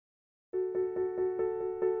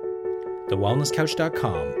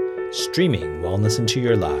thewellnesscouch.com, streaming wellness into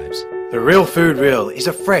your lives. The Real Food Real is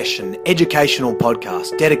a fresh and educational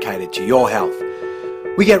podcast dedicated to your health.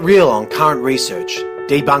 We get real on current research,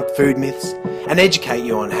 debunk food myths, and educate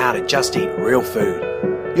you on how to just eat real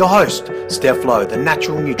food. Your host, Steph Lowe, the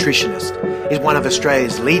natural nutritionist, is one of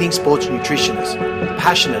Australia's leading sports nutritionists,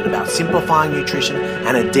 passionate about simplifying nutrition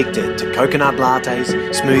and addicted to coconut lattes,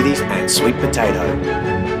 smoothies, and sweet potato.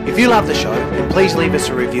 If you love the show, then please leave us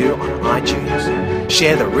a review on iTunes.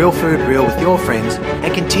 Share the Real Food Real with your friends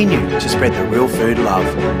and continue to spread the real food love.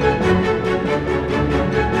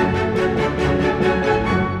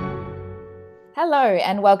 Hello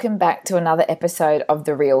and welcome back to another episode of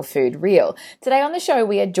The Real Food Real. Today on the show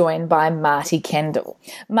we are joined by Marty Kendall.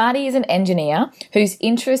 Marty is an engineer whose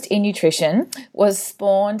interest in nutrition was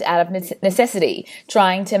spawned out of necessity,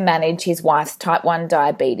 trying to manage his wife's type 1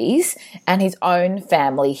 diabetes and his own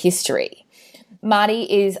family history. Marty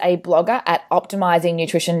is a blogger at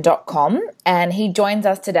optimizingnutrition.com and he joins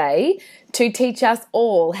us today to teach us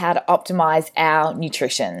all how to optimize our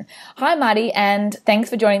nutrition. Hi Marty, and thanks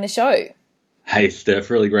for joining the show. Hey,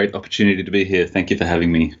 Steph, really great opportunity to be here. Thank you for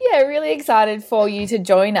having me. Yeah, really excited for you to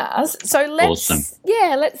join us. So let's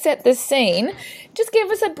set the scene. Just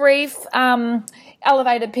give us a brief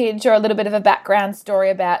elevator pitch or a little bit of a background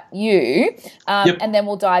story about you, and then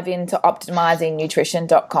we'll dive into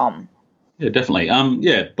optimizingnutrition.com. Yeah, definitely.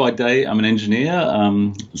 By day I'm an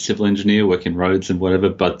engineer, civil engineer, work in roads and whatever,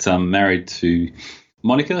 but I'm married to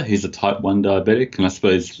Monica, who's a type 1 diabetic, and I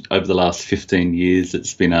suppose over the last 15 years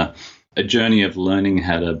it's been a journey of learning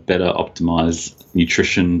how to better optimize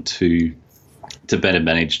nutrition to better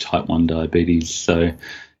manage type 1 diabetes. So,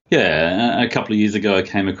 a couple of years ago I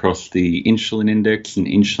came across the insulin index and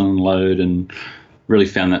insulin load and really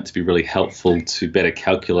found that to be really helpful to better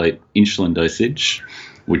calculate insulin dosage,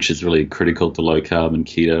 which is really critical to low carb and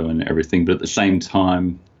keto and everything. But at the same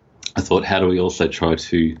time, I thought, how do we also try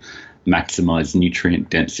to maximize nutrient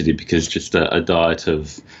density? Because just a diet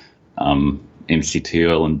of MCT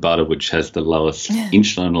oil and butter, which has the lowest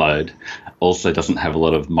insulin load, also doesn't have a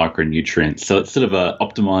lot of micronutrients. So it's sort of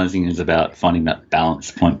optimizing is about finding that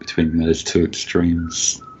balance point between those two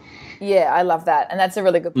extremes. Yeah, I love that. And that's a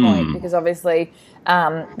really good point because obviously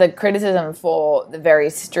the criticism for the very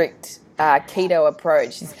strict keto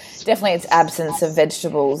approach is definitely its absence of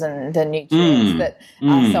vegetables and the nutrients that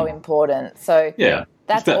are so important. So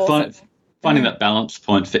that's awesome. Finding that balance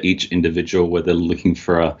point for each individual, whether they're looking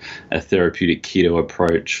for a therapeutic keto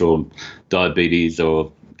approach or diabetes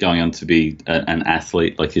or going on to be an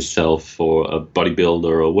athlete like yourself or a bodybuilder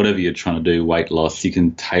or whatever you're trying to do, weight loss, you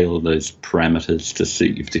can tailor those parameters to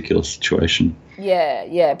suit your particular situation.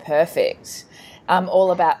 Yeah, perfect. All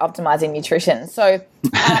about optimizing nutrition. So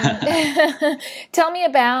tell me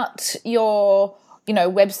about your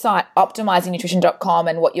website, optimizingnutrition.com,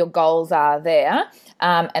 and what your goals are there.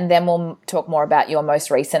 And then we'll talk more about your most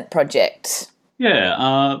recent project.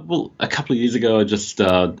 Yeah, a couple of years ago, I just,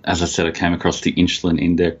 as I said, I came across the insulin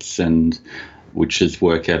index, which is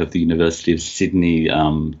work out of the University of Sydney.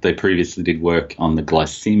 They previously did work on the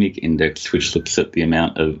glycemic index, which looks at the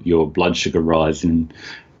amount of your blood sugar rise in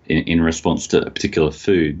response to a particular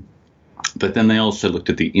food. But then they also looked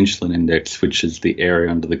at the insulin index, which is the area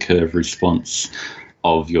under the curve response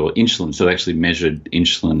of your insulin. So they actually measured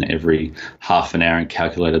insulin every half an hour and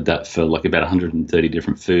calculated that for like about 130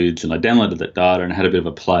 different foods. And I downloaded that data and had a bit of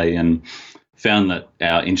a play and found that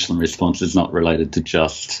our insulin response is not related to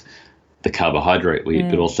just the carbohydrate we eat,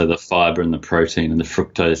 but also the fiber and the protein and the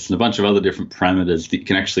fructose and a bunch of other different parameters that you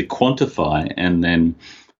can actually quantify. And then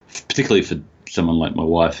particularly for someone like my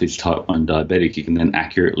wife who's type 1 diabetic, you can then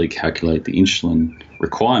accurately calculate the insulin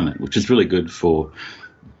requirement, which is really good for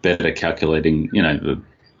better calculating,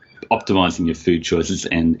 optimizing your food choices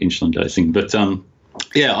and insulin dosing. But so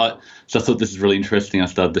I thought this is really interesting. I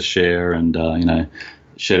started to share and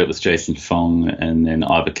shared it with Jason Fong and then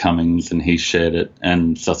Ivor Cummings, and he shared it.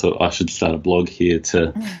 And so I thought I should start a blog here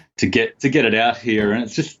to get it out here, and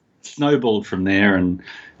it's just snowballed from there. And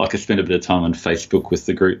like I spent a bit of time on Facebook with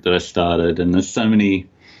the group that I started, and there's so many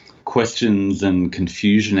questions and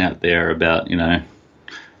confusion out there about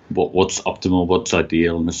what's optimal, what's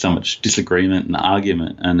ideal, and there's so much disagreement and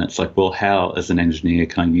argument. And it's like, well, how as an engineer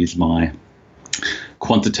can I use my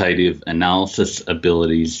quantitative analysis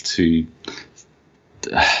abilities to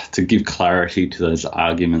give clarity to those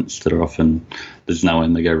arguments that are often, there's no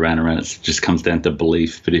end they go round and round. It just comes down to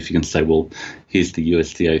belief. But if you can say, well, here's the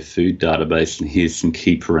USDA food database and here's some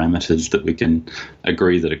key parameters that we can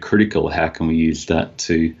agree that are critical, how can we use that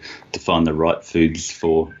to find the right foods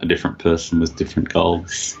for a different person with different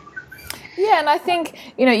goals? Yeah, and I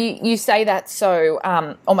think, you say that so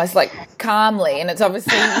almost like calmly, and it's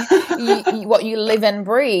obviously what you live and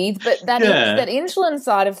breathe, but that insulin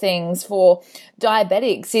side of things for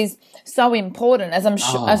diabetics is so important, as I'm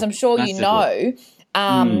sure massively. you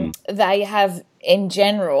know. They have, in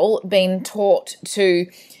general, been taught to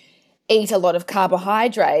eat a lot of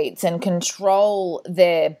carbohydrates and control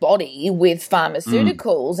their body with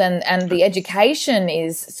pharmaceuticals, and the education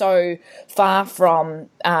is so far from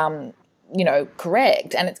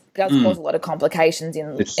correct, and it does cause a lot of complications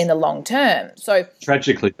in the long term. So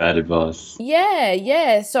tragically bad advice.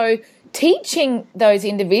 Yeah. So teaching those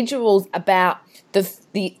individuals about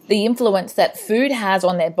the influence that food has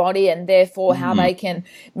on their body, and therefore how they can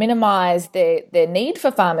minimise their need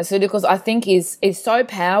for pharmaceuticals, I think is so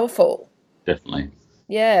powerful. Definitely.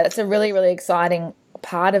 Yeah, it's a really, really exciting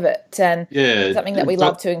part of it, and something that we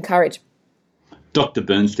love to encourage. Dr.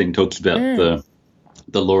 Bernstein talks about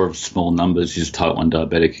the law of small numbers. He's type 1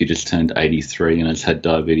 diabetic. He just turned 83 and has had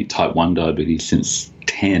type 1 diabetes since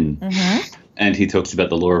 10. And he talks about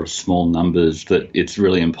the law of small numbers, that it's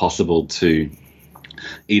really impossible to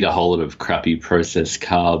eat a whole lot of crappy processed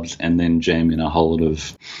carbs and then jam in a whole lot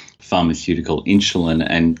of pharmaceutical insulin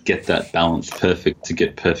and get that balance perfect to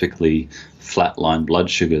get perfectly flatline blood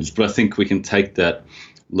sugars. But I think we can take that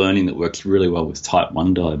learning that works really well with type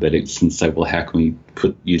 1 diabetics and say, well, how can we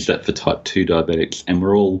use that for type 2 diabetics? And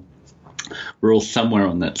we're all somewhere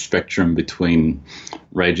on that spectrum between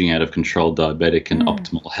raging out of control diabetic and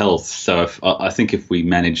optimal health. So I think if we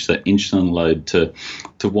manage that insulin load to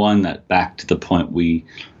wind that back to the point we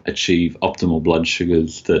achieve optimal blood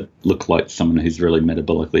sugars that look like someone who's really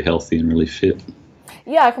metabolically healthy and really fit.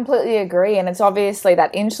 Yeah, I completely agree. And it's obviously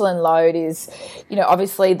that insulin load is,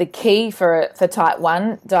 obviously the key for type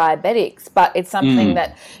 1 diabetics, but it's something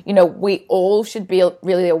that, we all should be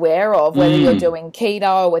really aware of, whether you're doing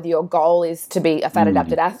keto, whether your goal is to be a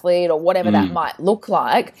fat-adapted athlete or whatever that might look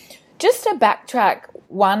like. Just to backtrack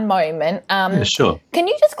one moment, sure. Can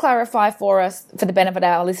you just clarify for us, for the benefit of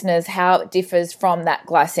our listeners, how it differs from that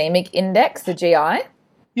glycemic index, the GI?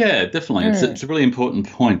 Yeah, definitely. It's a really important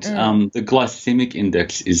point. The glycemic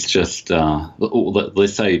index is just,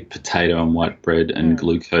 let's say potato and white bread and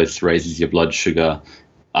glucose raises your blood sugar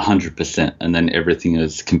 100%, and then everything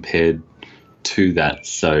is compared to that.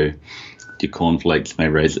 So your cornflakes may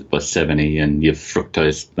raise it by 70, and your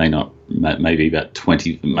fructose maybe about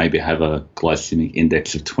 20, maybe have a glycemic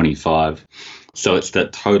index of 25. So it's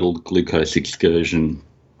that total glucose excursion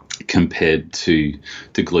compared to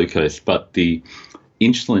glucose. But the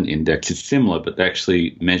insulin index is similar, but they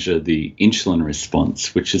actually measure the insulin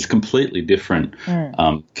response, which is completely different.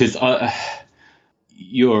 Because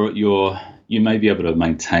you may be able to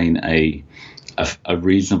maintain a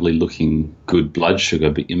reasonably looking good blood sugar,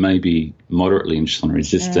 but you may be moderately insulin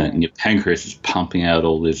resistant, and your pancreas is pumping out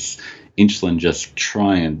all this insulin just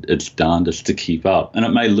trying its darndest to keep up. And it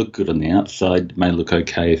may look good on the outside, it may look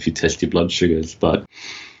okay if you test your blood sugars, but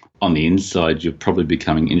on the inside, you're probably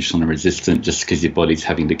becoming insulin resistant just because your body's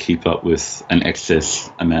having to keep up with an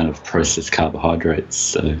excess amount of processed carbohydrates.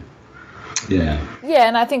 So, yeah. Yeah,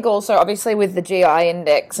 and I think also, obviously, with the GI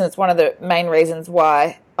index, and it's one of the main reasons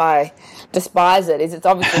why I despise it, is it's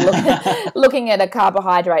obviously looking at a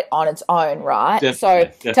carbohydrate on its own, right?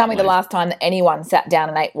 Definitely. Tell me the last time that anyone sat down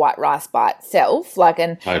and ate white rice by itself,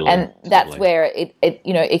 and that's where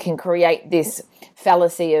it can create this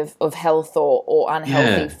fallacy of health or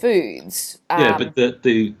unhealthy foods. But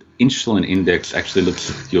the insulin index actually looks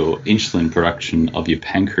at your insulin production of your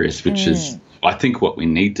pancreas, which is, I think, what we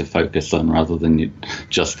need to focus on rather than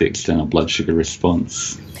just the external blood sugar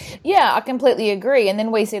response. Yeah, I completely agree. And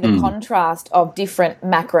then we see the contrast of different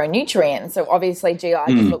macronutrients. So obviously GI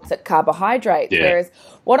just looks at carbohydrates, whereas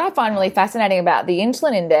what I find really fascinating about the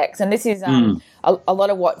insulin index, and this is a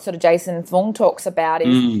lot of what sort of Jason Fung talks about,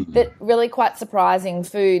 is that really quite surprising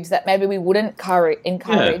foods that maybe we wouldn't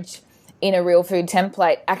encourage in a real food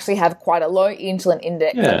template actually have quite a low insulin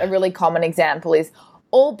index. A really common example is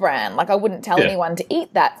all bran. Like, I wouldn't tell anyone to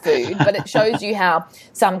eat that food, but it shows you how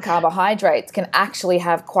some carbohydrates can actually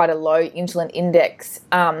have quite a low insulin index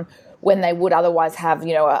when they would otherwise have,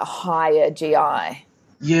 a higher GI.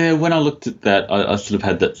 Yeah, when I looked at that, I sort of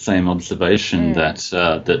had that same observation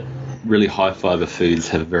that really high fiber foods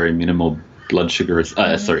have very minimal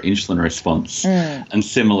insulin response, and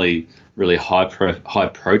similarly, really high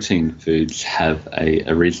protein foods have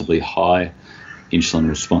a reasonably high insulin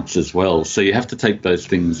response as well. So you have to take those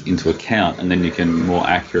things into account, and then you can more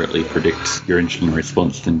accurately predict your insulin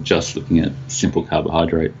response than just looking at simple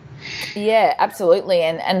carbohydrate. Yeah, absolutely.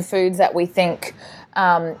 And foods that we think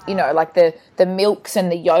like the milks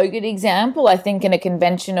and the yogurt example. I think in a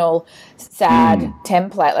conventional SAD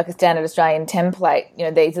template, like a standard Australian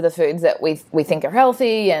template, these are the foods that we think are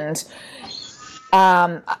healthy, and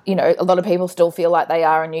a lot of people still feel like they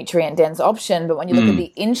are a nutrient-dense option, but when you look at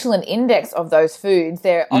the insulin index of those foods,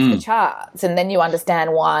 they're off the charts, and then you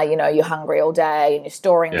understand why, you're hungry all day and you're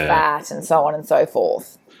storing fat and so on and so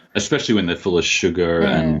forth. Especially when they're full of sugar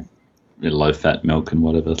and low-fat milk and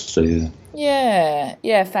whatever. So,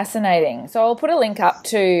 Yeah, fascinating. So I'll put a link up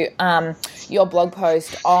to your blog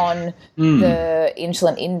post on the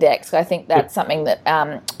insulin index. I think that's something that,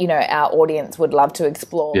 our audience would love to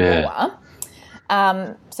explore more.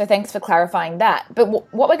 So thanks for clarifying that. But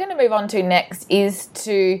what we're going to move on to next is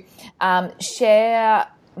to share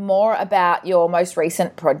more about your most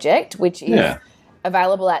recent project, which is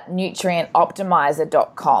available at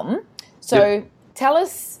nutrientoptimizer.com. So tell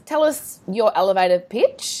us your elevator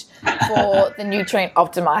pitch for the Nutrient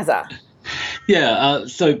Optimizer.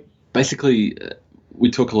 So basically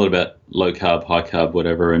we talk a lot about low carb, high carb,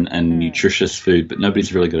 whatever, and nutritious food, but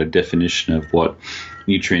nobody's really got a definition of what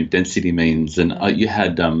nutrient density means. And you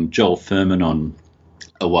had Joel Furman on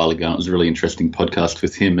a while ago, and it was a really interesting podcast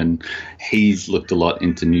with him, and he's looked a lot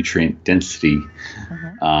into nutrient density.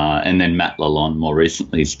 And then Matt Lalonde more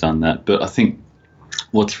recently has done that. But I think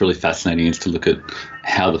what's really fascinating is to look at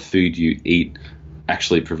how the food you eat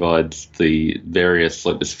actually provides the various,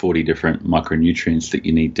 like there's 40 different micronutrients that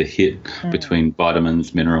you need to hit between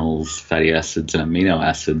vitamins, minerals, fatty acids and amino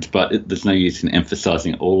acids, but there's no use in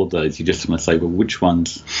emphasizing all of those. You just want to say, well, which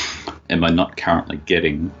ones am I not currently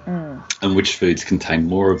getting and which foods contain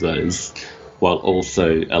more of those, while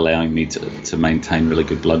also allowing me to maintain really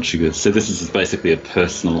good blood sugar. So this is basically a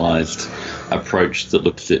personalized approach that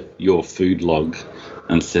looks at your food log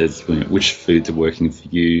and says which foods are working for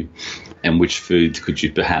you and which foods could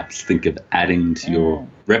you perhaps think of adding to your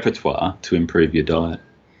repertoire to improve your diet.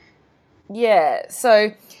 Yeah,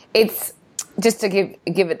 so it's just to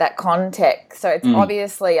give it that context. So it's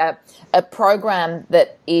obviously a program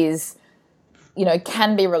that is,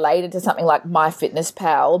 can be related to something like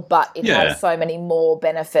MyFitnessPal, but it has so many more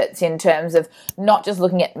benefits in terms of not just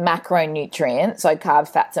looking at macronutrients, so carbs,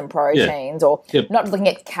 fats and proteins, or not looking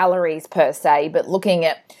at calories per se, but looking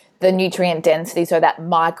at the nutrient density, so that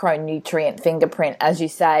micronutrient fingerprint, as you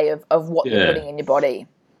say, of what you're putting in your body.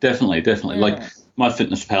 Definitely. Like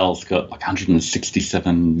MyFitnessPal's got like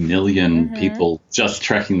 167 million people just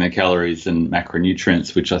tracking their calories and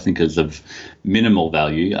macronutrients, which I think is of minimal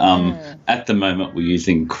value. At the moment, we're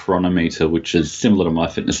using Chronometer, which is similar to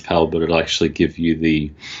MyFitnessPal, but it'll actually give you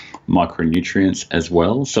the micronutrients as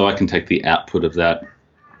well. So I can take the output of that,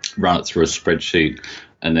 run it through a spreadsheet,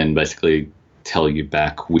 and then basically tell you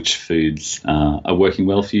back which foods are working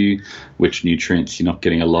well for you, which nutrients you're not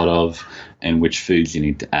getting a lot of, and which foods you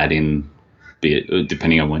need to add in, be it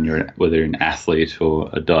depending on whether you're an athlete or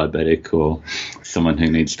a diabetic or someone who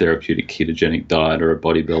needs therapeutic ketogenic diet or a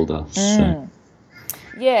bodybuilder. So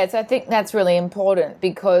I think that's really important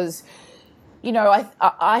because,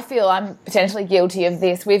 I feel I'm potentially guilty of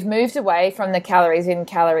this. We've moved away from the calories in,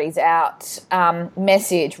 calories out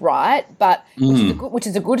message, right? But which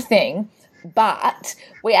is a good thing. But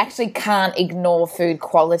we actually can't ignore food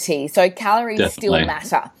quality. So calories still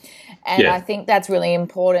matter. And I think that's really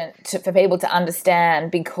important for people to understand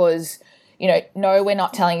because, no, we're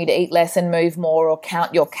not telling you to eat less and move more or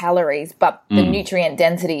count your calories, but the nutrient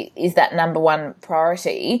density is that number one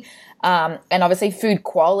priority. And obviously food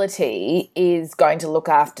quality is going to look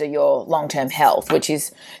after your long-term health, which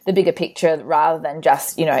is the bigger picture rather than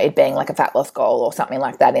just, it being like a fat loss goal or something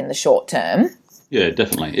like that in the short term. Yeah,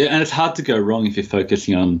 definitely. Yeah, and it's hard to go wrong if you're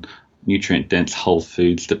focusing on nutrient-dense whole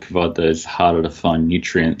foods that provide those harder-to-find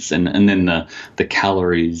nutrients. And then the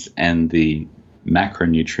calories and the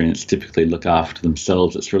macronutrients typically look after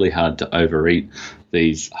themselves. It's really hard to overeat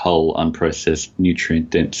these whole, unprocessed,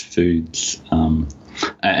 nutrient-dense foods.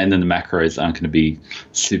 And then the macros aren't going to be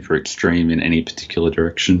super extreme in any particular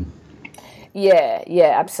direction.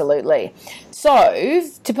 Yeah, absolutely. So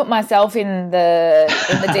to put myself in the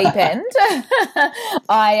deep end,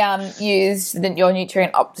 I used your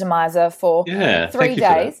Nutrient Optimizer for 3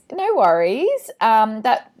 days. No worries.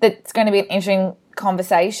 That's going to be an interesting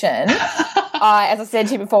conversation. As I said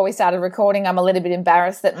to you before we started recording, I'm a little bit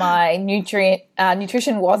embarrassed that my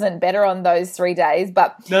nutrition wasn't better on those 3 days.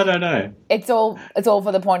 But no, it's all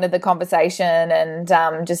for the point of the conversation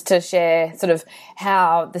and just to share sort of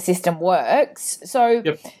how the system works. So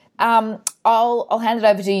I'll hand it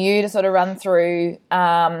over to you to sort of run through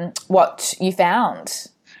what you found.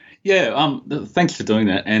 Yeah, thanks for doing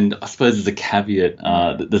that. And I suppose as a caveat,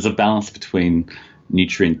 there's a balance between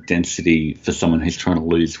nutrient density for someone who's trying to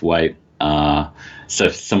lose weight. So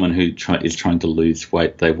for someone who is trying to lose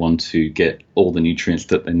weight, they want to get all the nutrients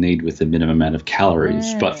that they need with a minimum amount of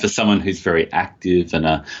calories. But for someone who's very active and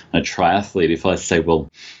a triathlete, if I say, well,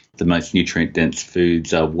 the most nutrient-dense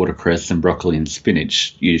foods are watercress and broccoli and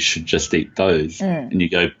spinach, you should just eat those. And you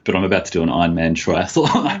go, but I'm about to do an Ironman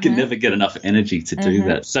triathlon. I can never get enough energy to do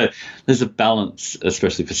that. So there's a balance,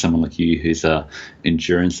 especially for someone like you who's an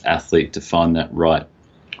endurance athlete, to find that right.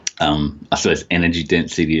 I suppose energy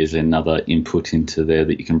density is another input into there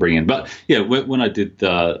that you can bring in. But, yeah, when I did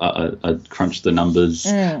I crunched the numbers,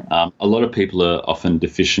 a lot of people are often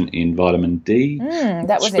deficient in vitamin D.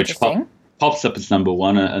 That was interesting. Pops up as number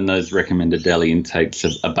one, and those recommended daily intakes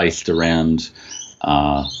are based around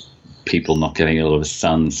people not getting a lot of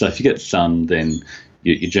sun. So if you get sun, then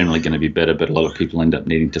you're generally going to be better, but a lot of people end up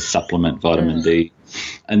needing to supplement vitamin D.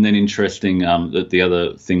 And then interesting that the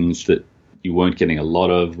other things that you weren't getting a lot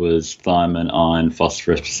of was thiamine, iron,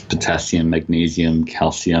 phosphorus, potassium, magnesium,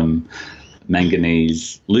 calcium,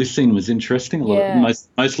 manganese. Leucine was interesting.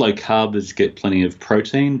 Most low carbers get plenty of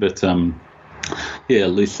protein, but leucine,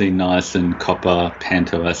 niacin, copper,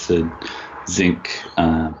 panto acid, zinc,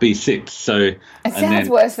 B6. So it sounds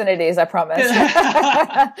worse than it is, I promise.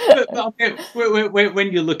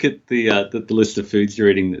 When you look at the list of foods you're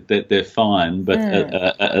eating, they're fine, but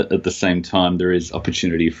at the same time, there is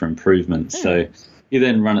opportunity for improvement. So you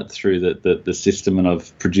then run it through the system, and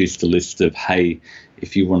I've produced a list of, hey,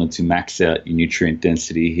 if you wanted to max out your nutrient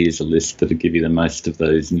density, here's a list that'll give you the most of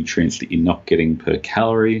those nutrients that you're not getting per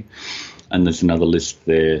calorie. And there's another list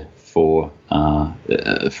there for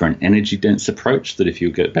an energy dense approach, that if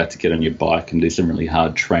you're about to get on your bike and do some really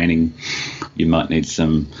hard training, you might need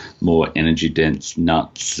some more energy dense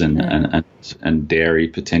nuts and dairy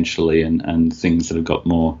potentially, and things that have got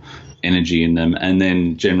more energy in them. And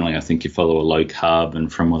then generally I think you follow a low carb,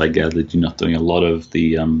 and from what I gathered, you're not doing a lot of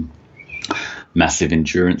the massive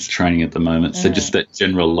endurance training at the moment. So just that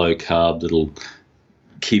general low carb that'll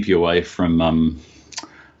keep you away from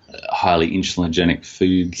highly insulinogenic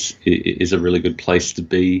foods is a really good place to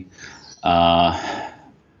be. I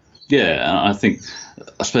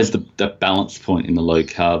suppose the balance point in the low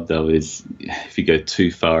carb, though, is if you go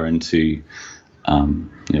too far into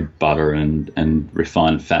butter and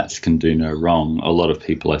refined fats can do no wrong. A lot of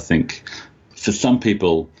people, I think, for some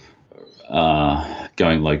people,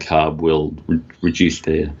 going low carb will reduce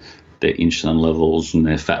their insulin levels, and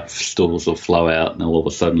their fat stores will flow out, and they'll all of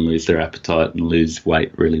a sudden lose their appetite and lose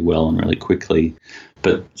weight really well and really quickly.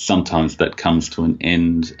 But sometimes that comes to an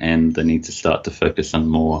end, and they need to start to focus on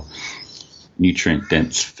more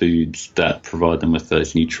nutrient-dense foods that provide them with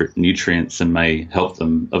those nutrients and may help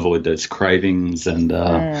them avoid those cravings and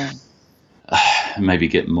maybe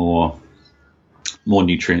get more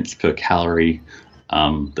nutrients per calorie.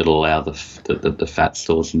 That'll allow the fat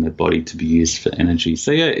stores in their body to be used for energy.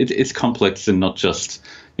 So, yeah, it's complex, and not just,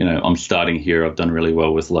 I'm starting here, I've done really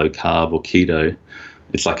well with low carb or keto.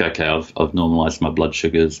 It's like, okay, I've normalized my blood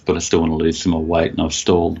sugars, but I still want to lose some more weight, and I've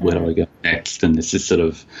stalled. Where do I go next? And this is sort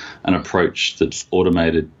of an approach that's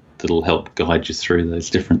automated that'll help guide you through those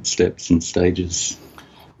different steps and stages.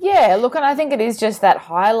 Yeah, look, and I think it is just that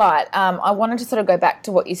highlight. I wanted to sort of go back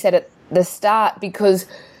to what you said at the start, because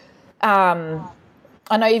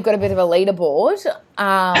I know you've got a bit of a leaderboard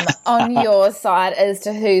on your side as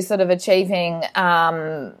to who's sort of achieving,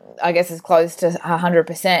 I guess, as close to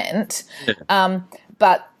 100%.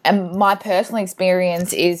 But my personal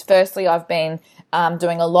experience is, firstly, I've been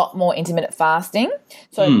doing a lot more intermittent fasting.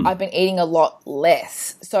 So I've been eating a lot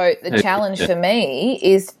less. So the challenge for me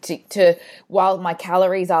is to while my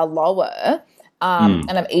calories are lower and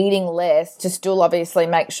I'm eating less, to still obviously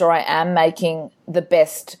make sure I am making the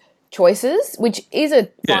best choices, which is a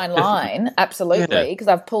fine line, absolutely, because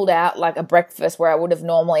I've pulled out like a breakfast where I would have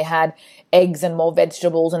normally had eggs and more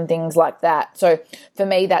vegetables and things like that. So for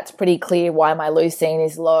me, that's pretty clear why my leucine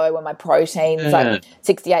is low and my protein is like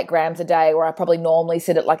 68 grams a day, where I probably normally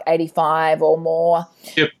sit at like 85 or more.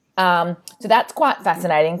 So that's quite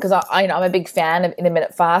fascinating, because I'm a big fan of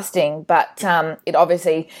intermittent fasting, but it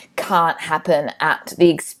obviously can't happen at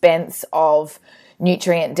the expense of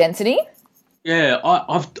nutrient density. Yeah,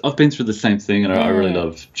 I've been through the same thing, and I really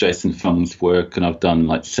love Jason Fung's work, and I've done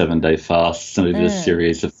like 7-day fasts, and I did a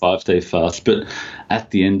series of 5-day fasts. But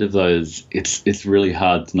at the end of those, it's really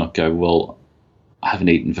hard to not go, well, I haven't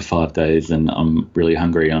eaten for 5 days and I'm really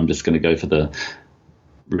hungry, and I'm just going to go for the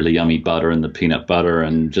really yummy butter and the peanut butter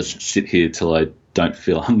and just sit here till I don't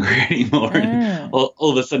feel hungry anymore. And all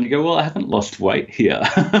of a sudden you go, well, I haven't lost weight here.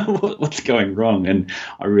 What's going wrong? And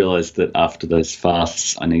I realized that after those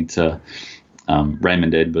fasts, I need to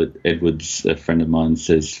Raymond Edwards, a friend of mine,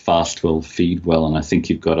 says fast well, feed well, and I think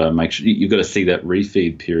you've got to make sure you've got to see that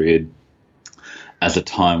refeed period as a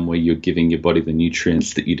time where you're giving your body the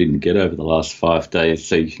nutrients that you didn't get over the last 5 days,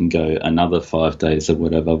 so you can go another 5 days or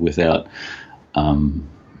whatever without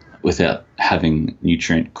having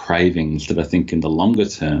nutrient cravings that I think in the longer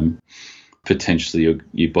term, potentially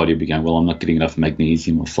your body will be going, well, I'm not getting enough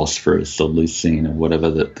magnesium or phosphorus or leucine or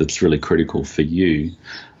whatever that's really critical for you,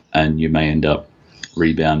 and you may end up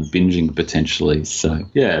rebound binging potentially. So,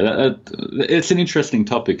 yeah, it's an interesting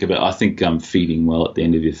topic, but I think feeding well at the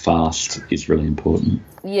end of your fast is really important.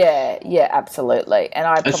 Yeah, absolutely. And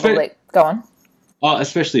I probably... Go on.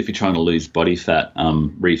 Especially if you're trying to lose body fat,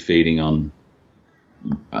 refeeding on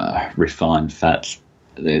refined fats,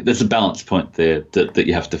 there's a balance point there that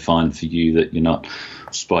you have to find for you, that you're not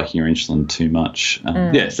spiking your insulin too much.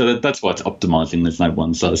 So that's why it's optimizing. There's no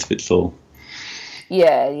one size fits all.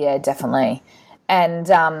 Yeah, definitely. And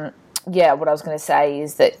what I was going to say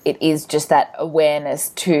is that it is just that awareness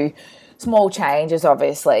to small changes,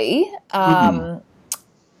 obviously. And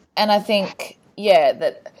I think,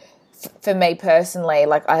 that for me personally,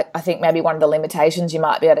 like I think maybe one of the limitations you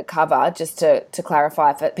might be able to cover, just to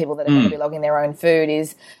clarify for people that are going to be logging their own food,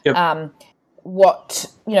 is what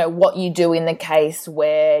you do in the case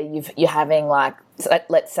where you're having, like,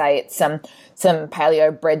 let's say it's some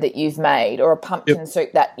paleo bread that you've made, or a pumpkin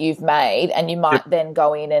soup that you've made, and you might then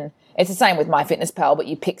go in, and it's the same with MyFitnessPal, but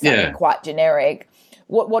you pick something quite generic.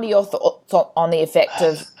 What are your thoughts on the effect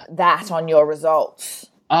of that on your results?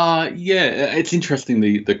 It's interesting.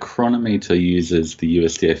 The Chronometer uses the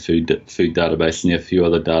USDA food database, and there are a few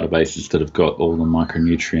other databases that have got all the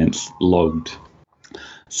micronutrients logged.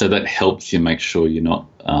 So that helps you make sure you're not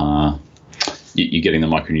you're getting the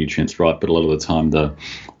micronutrients right. But a lot of the time, the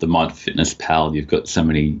MyFitnessPal, you've got so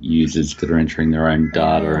many users that are entering their own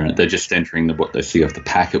data, and they're just entering what they see off the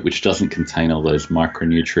packet, which doesn't contain all those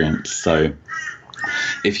micronutrients. So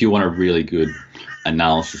if you want a really good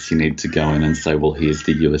analysis, you need to go in and say, well, here's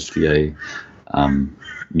the USDA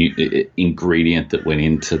ingredient that went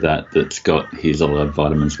into that's got, here's a lot of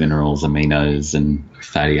vitamins, minerals, aminos, and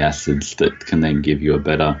fatty acids that can then give you a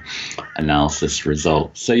better analysis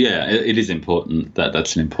result. So it is important.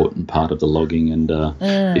 That's an important part of the logging, and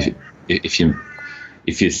if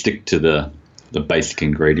you stick to the basic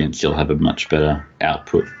ingredients, you'll have a much better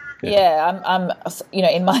output. I'm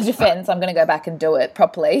in my defence, I'm going to go back and do it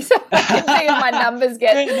properly, so I can see if my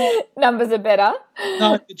numbers are better.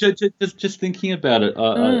 No, just thinking about it,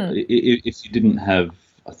 if you didn't have,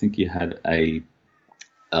 I think you had a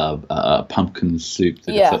pumpkin soup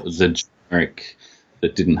that was a generic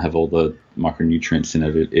that didn't have all the micronutrients in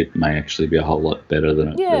it, it may actually be a whole lot better than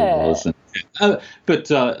it really was.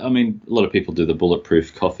 But I mean, a lot of people do the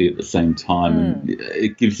bulletproof coffee at the same time, and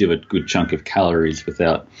it gives you a good chunk of calories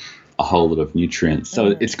without a whole lot of nutrients.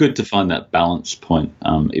 So it's good to find that balance point.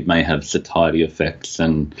 It may have satiety effects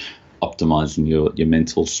and optimizing your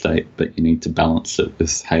mental state, but you need to balance it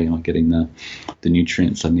with, hey, am I getting the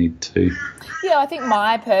nutrients I need to? Yeah, I think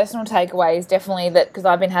my personal takeaway is definitely that, because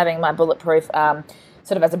I've been having my bulletproof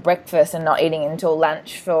sort of as a breakfast and not eating until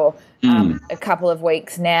lunch for a couple of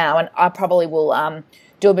weeks now, and I probably will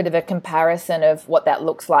do a bit of a comparison of what that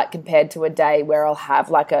looks like compared to a day where I'll have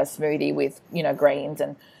like a smoothie with, greens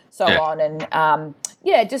and so on, and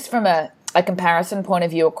just from a comparison point of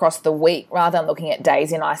view across the week, rather than looking at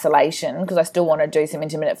days in isolation, because I still want to do some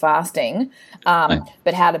intermittent fasting,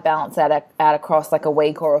 but how to balance that out across like a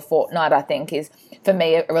week or a fortnight, I think, is for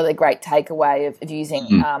me a really great takeaway of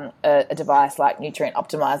using a device like Nutrient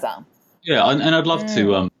Optimizer. Yeah, and I'd love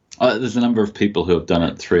to. There's a number of people who have done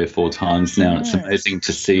it 3 or 4 times now. It's amazing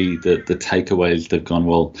to see the takeaways. They've gone,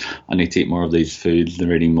 well, I need to eat more of these foods.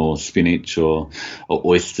 They're eating more spinach or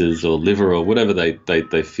oysters or liver or whatever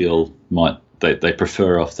they feel they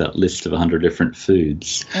prefer off that list of 100 different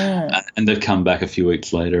foods. And they've come back a few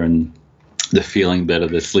weeks later and they're feeling better,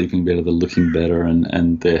 they're sleeping better, they're looking better,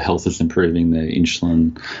 and their health is improving, their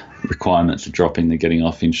insulin requirements are dropping, they're getting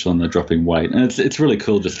off insulin, they're dropping weight. And it's really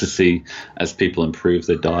cool just to see, as people improve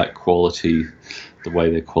their diet quality, the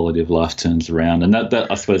way their quality of life turns around. And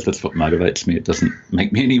that I suppose that's what motivates me. It doesn't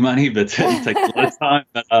make me any money, but it takes a lot of time,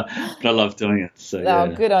 but I love doing it.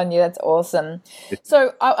 So good on you. That's awesome.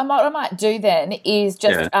 So what I might do then is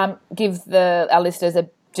just give our listeners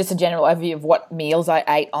just a general overview of what meals I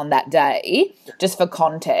ate on that day, just for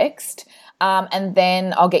context. And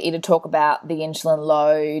then I'll get you to talk about the insulin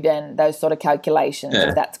load and those sort of calculations,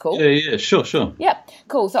 if that's cool. Yeah, sure. Yep,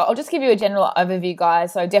 cool. So I'll just give you a general overview,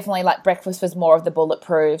 guys. So definitely, like, breakfast was more of the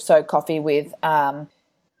bulletproof, so coffee with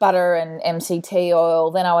butter and MCT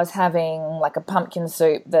oil. Then I was having like a pumpkin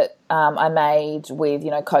soup that I made with,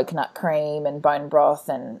 coconut cream and bone broth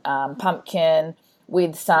and pumpkin,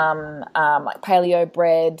 with some like paleo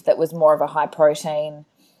bread that was more of a high protein.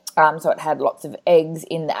 So it had lots of eggs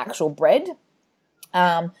in the actual bread.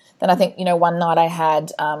 Then I think, one night I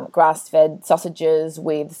had grass-fed sausages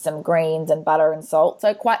with some greens and butter and salt.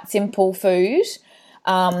 So quite simple food.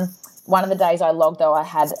 One of the days I logged, though,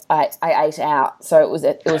 I ate out. So it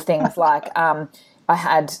was things like I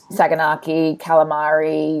had saganaki,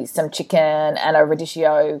 calamari, some chicken, and a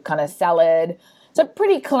radicchio kind of salad. So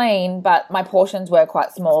pretty clean, but my portions were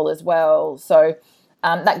quite small as well. So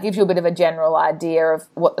that gives you a bit of a general idea of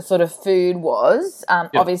what the sort of food was.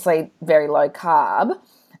 Obviously, very low carb.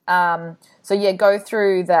 So go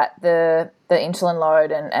through that the insulin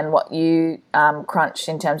load and what you crunched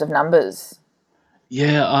in terms of numbers.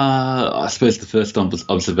 Yeah, I suppose the first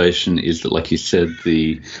observation is that, like you said,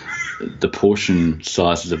 the portion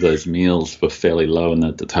sizes of those meals were fairly low, and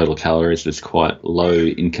the total calories is quite low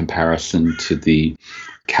in comparison to the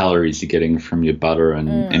calories you're getting from your butter and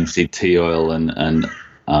MCT oil and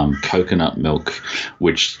coconut milk,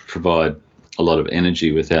 which provide a lot of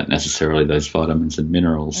energy without necessarily those vitamins and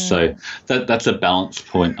minerals. So that's a balance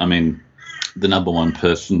point. I mean, the number one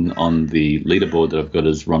person on the leaderboard that I've got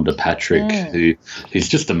is Rhonda Patrick, who's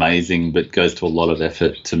just amazing, but goes to a lot of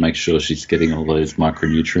effort to make sure she's getting all those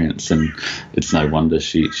micronutrients, and it's no wonder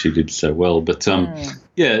she did so well. But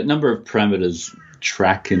a number of parameters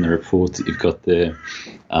track in the report that you've got there,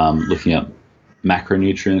 looking at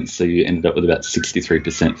macronutrients. So you ended up with about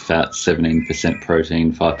 63% fat, 17%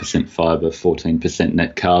 protein, 5% fiber, 14%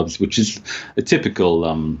 net carbs, which is a typical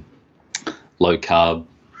low carb,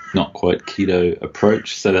 not quite keto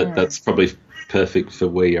approach. So that's probably perfect for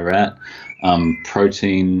where you're at.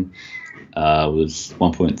 Protein was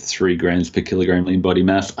 1.3 grams per kilogram lean body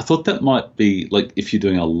mass. I thought that might be, like, if you're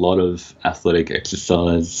doing a lot of athletic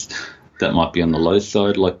exercise, that might be on the low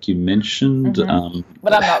side, like you mentioned. But I'm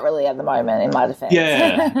not really at the moment, in my defense.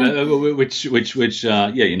 Yeah, which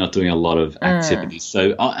you're not doing a lot of activity.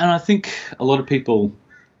 So, and I think a lot of people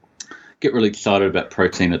get really excited about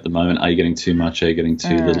protein at the moment. Are you getting too much? Are you getting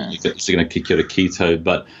too little? It's going to kick you out of keto.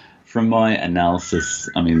 But from my analysis,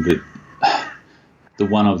 I mean, the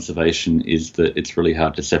one observation is that it's really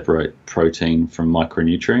hard to separate protein from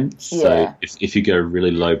micronutrients. Yeah. So if you go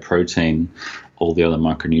really low protein, all the other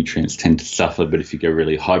micronutrients tend to suffer. But if you go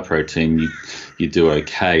really high protein, you do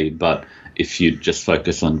okay. But if you just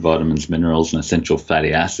focus on vitamins, minerals, and essential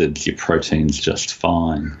fatty acids, your protein's just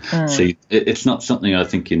fine. So it's not something I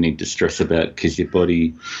think you need to stress about, because your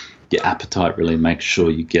appetite really makes sure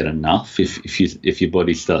you get enough. If your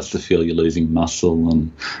body starts to feel you're losing muscle,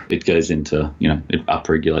 and it goes into, it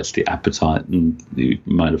upregulates the appetite. And you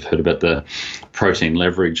might have heard about the protein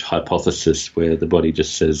leverage hypothesis, where the body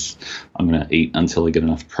just says, I'm going to eat until I get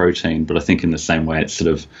enough protein. But I think in the same way, it's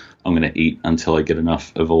sort of, I'm going to eat until I get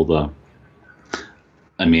enough of all the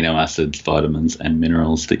amino acids, vitamins, and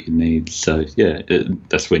minerals that you need. So,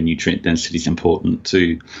 that's where nutrient density is important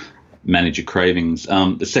to manage your cravings.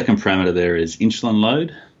 The second parameter there is insulin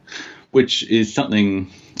load, which is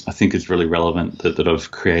something I think is really relevant that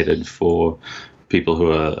I've created for people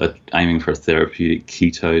who are aiming for a therapeutic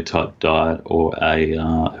keto type diet, or a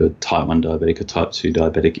type 1 diabetic or type 2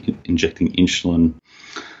 diabetic injecting insulin.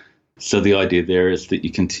 So the idea there is that you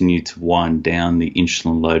continue to wind down the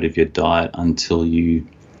insulin load of your diet until you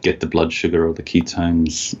get the blood sugar or the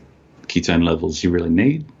ketone levels you really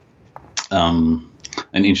need.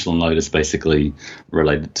 And insulin load is basically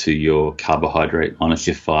related to your carbohydrate minus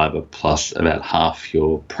your fiber plus about half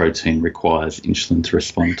your protein requires insulin to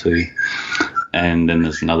respond to. And then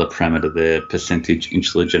there's another parameter there, percentage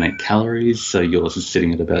insulinogenic calories. So yours is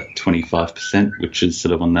sitting at about 25%, which is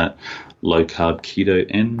sort of on that low carb keto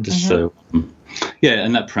end. So,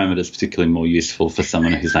 and that parameter is particularly more useful for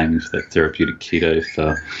someone who's aiming for that therapeutic keto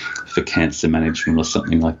for cancer management or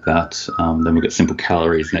something like that. Then we've got simple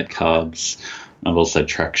calories, net carbs. I've also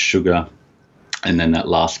tracked sugar. And then that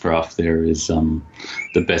last graph there is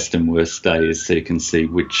the best and worst days, so you can see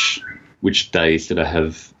which days did I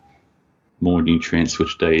have more nutrients,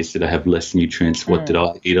 which days did I have less nutrients, what did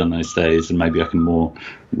I eat on those days, and maybe I can more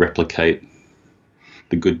replicate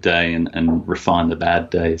the good day and refine the bad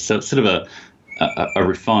day. So it's sort of a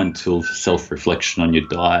refined tool for self-reflection on your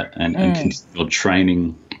diet and continual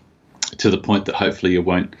training, to the point that hopefully you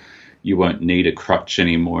won't need a crutch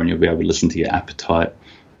anymore, and you'll be able to listen to your appetite,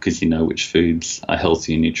 because you know which foods are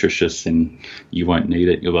healthy and nutritious, and you won't need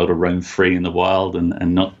it. You'll be able to roam free in the wild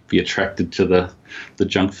and not be attracted to the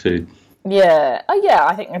junk food. Yeah. Oh, yeah.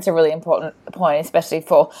 I think that's a really important point, especially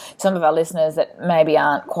for some of our listeners that maybe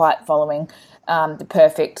aren't quite following the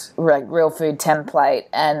perfect real food template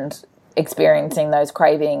and experiencing those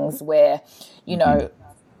cravings where, you know,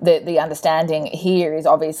 the understanding here is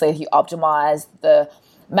obviously if you optimize the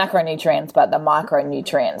macronutrients, but the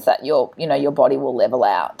micronutrients that your body will level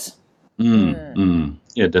out.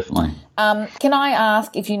 Yeah, definitely. Can I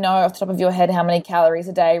ask if you know off the top of your head how many calories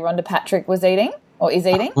a day Rhonda Patrick was eating or is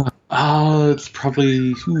eating? It's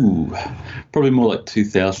probably more like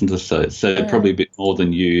 2,000 or so. So probably a bit more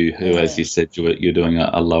than you, who, as you said, you're doing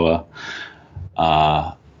a lower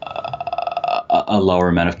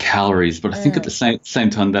amount of calories. But I think at the same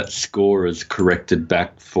time that score is corrected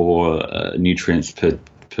back for nutrients per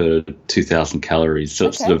 2,000 calories. So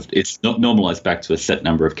it's not normalized back to a set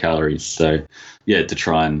number of calories. So yeah, to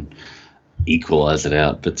try and equalize it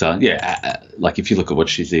out. But like if you look at what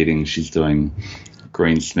she's eating, she's doing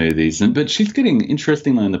green smoothies, but she's getting,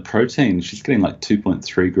 interestingly, on the protein, she's getting like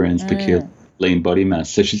 2.3 grams per kilo lean body mass.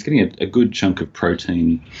 So she's getting a good chunk of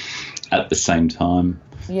protein at the same time.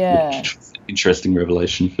 Yeah. Which is an interesting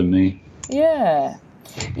revelation for me. Yeah.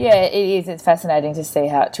 Yeah, it is. It's fascinating to see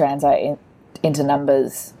how it translates into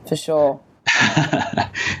numbers, for sure.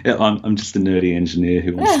 Yeah, I'm just a nerdy engineer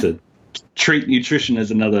who wants to treat nutrition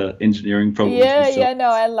as another engineering problem. Yeah, no,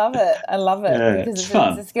 I love it. Yeah, because it's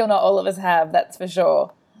fun. It's a skill not all of us have, that's for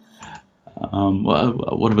sure.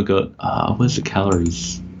 What have I got? Where's the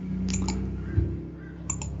calories?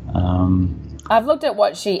 I've looked at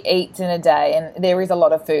what she eats in a day, and there is a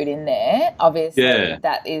lot of food in there. Obviously,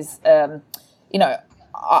 that is,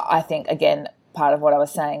 I think, again, part of what I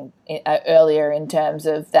was saying earlier in terms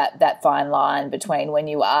of that fine line between when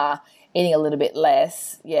you are eating a little bit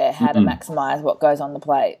less, how to maximise what goes on the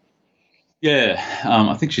plate. Yeah,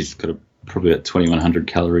 I think she's got probably about 2,100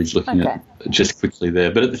 calories looking at just quickly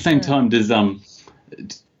there. But at the same time, does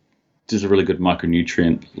a really good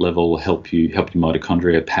micronutrient level help your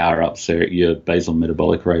mitochondria power up so your basal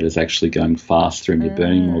metabolic rate is actually going faster and you're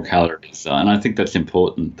burning more calories. And I think that's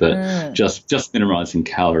important, that just minimizing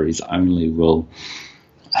calories only will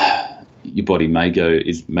your body may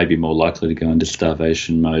be more likely to go into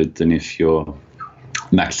starvation mode than if you're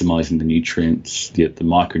maximizing the nutrients, the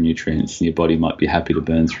micronutrients, and your body might be happy to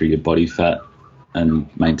burn through your body fat and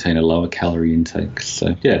maintain a lower calorie intake.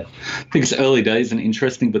 So, yeah, I think it's early days and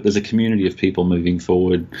interesting, but there's a community of people moving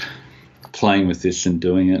forward, playing with this and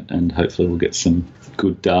doing it, and hopefully we'll get some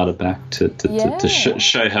good data back to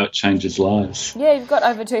show how it changes lives. Yeah, you've got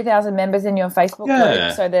over 2,000 members in your Facebook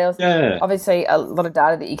group, so there's obviously a lot of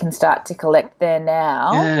data that you can start to collect there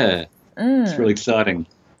now. Yeah, it's really exciting.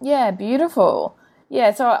 Yeah, beautiful.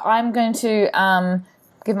 Yeah, so I'm going to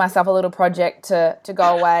give myself a little project to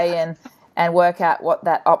go away and work out what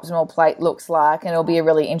that optimal plate looks like, and it'll be a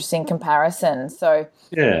really interesting comparison. So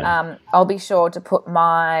I'll be sure to put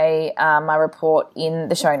my my report in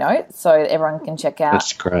the show notes so everyone can check out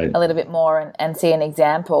a little bit more and see an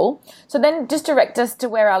example. So then just direct us to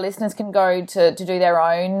where our listeners can go to do their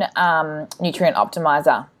own nutrient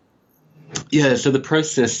optimizer. Yeah, so the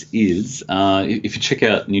process is, if you check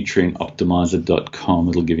out nutrientoptimizer.com,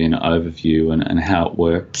 it'll give you an overview and how it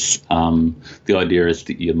works. The idea is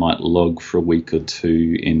that you might log for a week or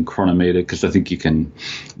two in Chronometer, because I think you can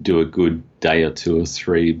do a good day or two or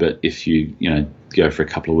three, but if you go for a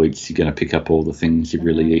couple of weeks, you're going to pick up all the things you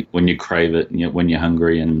really eat when you crave it and when you're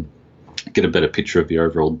hungry, and get a better picture of your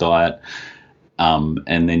overall diet.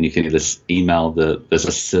 And then you can either email there's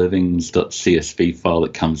a servings.csv file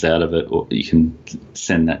that comes out of it, or you can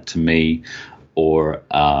send that to me, or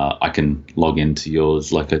I can log into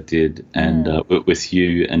yours like I did and with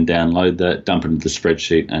you and download that, dump it into the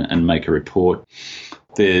spreadsheet and make a report.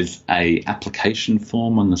 There's a application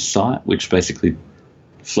form on the site which basically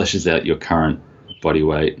fleshes out your current body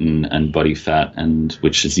weight and body fat, and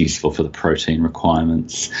which is useful for the protein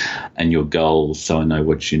requirements and your goals, so I know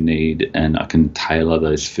what you need, and I can tailor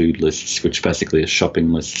those food lists, which basically are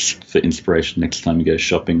shopping lists for inspiration next time you go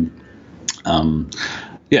shopping.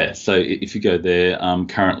 So if you go there,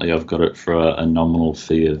 currently I've got it for a nominal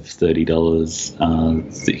fee of $30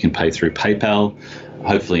 that you can pay through PayPal.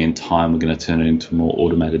 Hopefully in time we're going to turn it into a more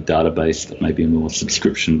automated database that may be a more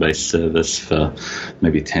subscription-based service for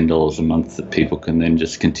maybe $10 a month that people can then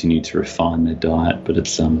just continue to refine their diet. But it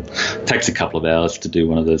takes a couple of hours to do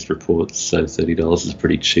one of those reports, so $30 is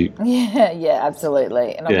pretty cheap. Yeah,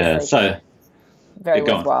 absolutely. And obviously very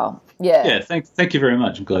worthwhile. Yeah. Thank you very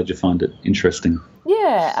much. I'm glad you find it interesting.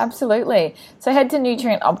 Yeah, absolutely. So head to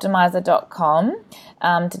nutrientoptimizer.com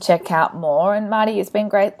to check out more. And Marty, it's been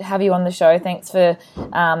great to have you on the show. Thanks for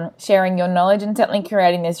sharing your knowledge and certainly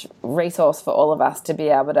creating this resource for all of us to be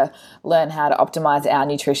able to learn how to optimize our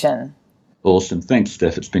nutrition. Awesome. Thanks,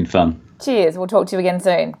 Steph. It's been fun. Cheers. We'll talk to you again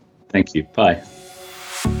soon. Thank you. Bye.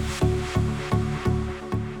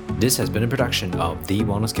 This has been a production of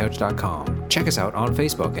TheWellnessCouch.com. Check us out on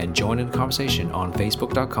Facebook and join in the conversation on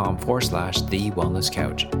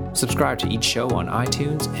Facebook.com/TheWellnessCouch. Subscribe to each show on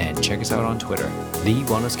iTunes and check us out on Twitter. The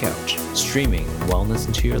Wellness Couch, streaming wellness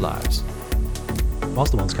into your lives.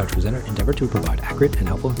 Whilst the Wellness Couch presenter endeavored to provide accurate and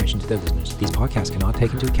helpful information to their listeners, these podcasts cannot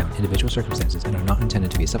take into account individual circumstances and are not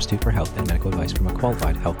intended to be a substitute for health and medical advice from a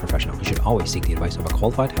qualified health professional. You should always seek the advice of a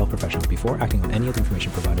qualified health professional before acting on any of the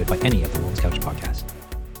information provided by any of the Wellness Couch podcasts.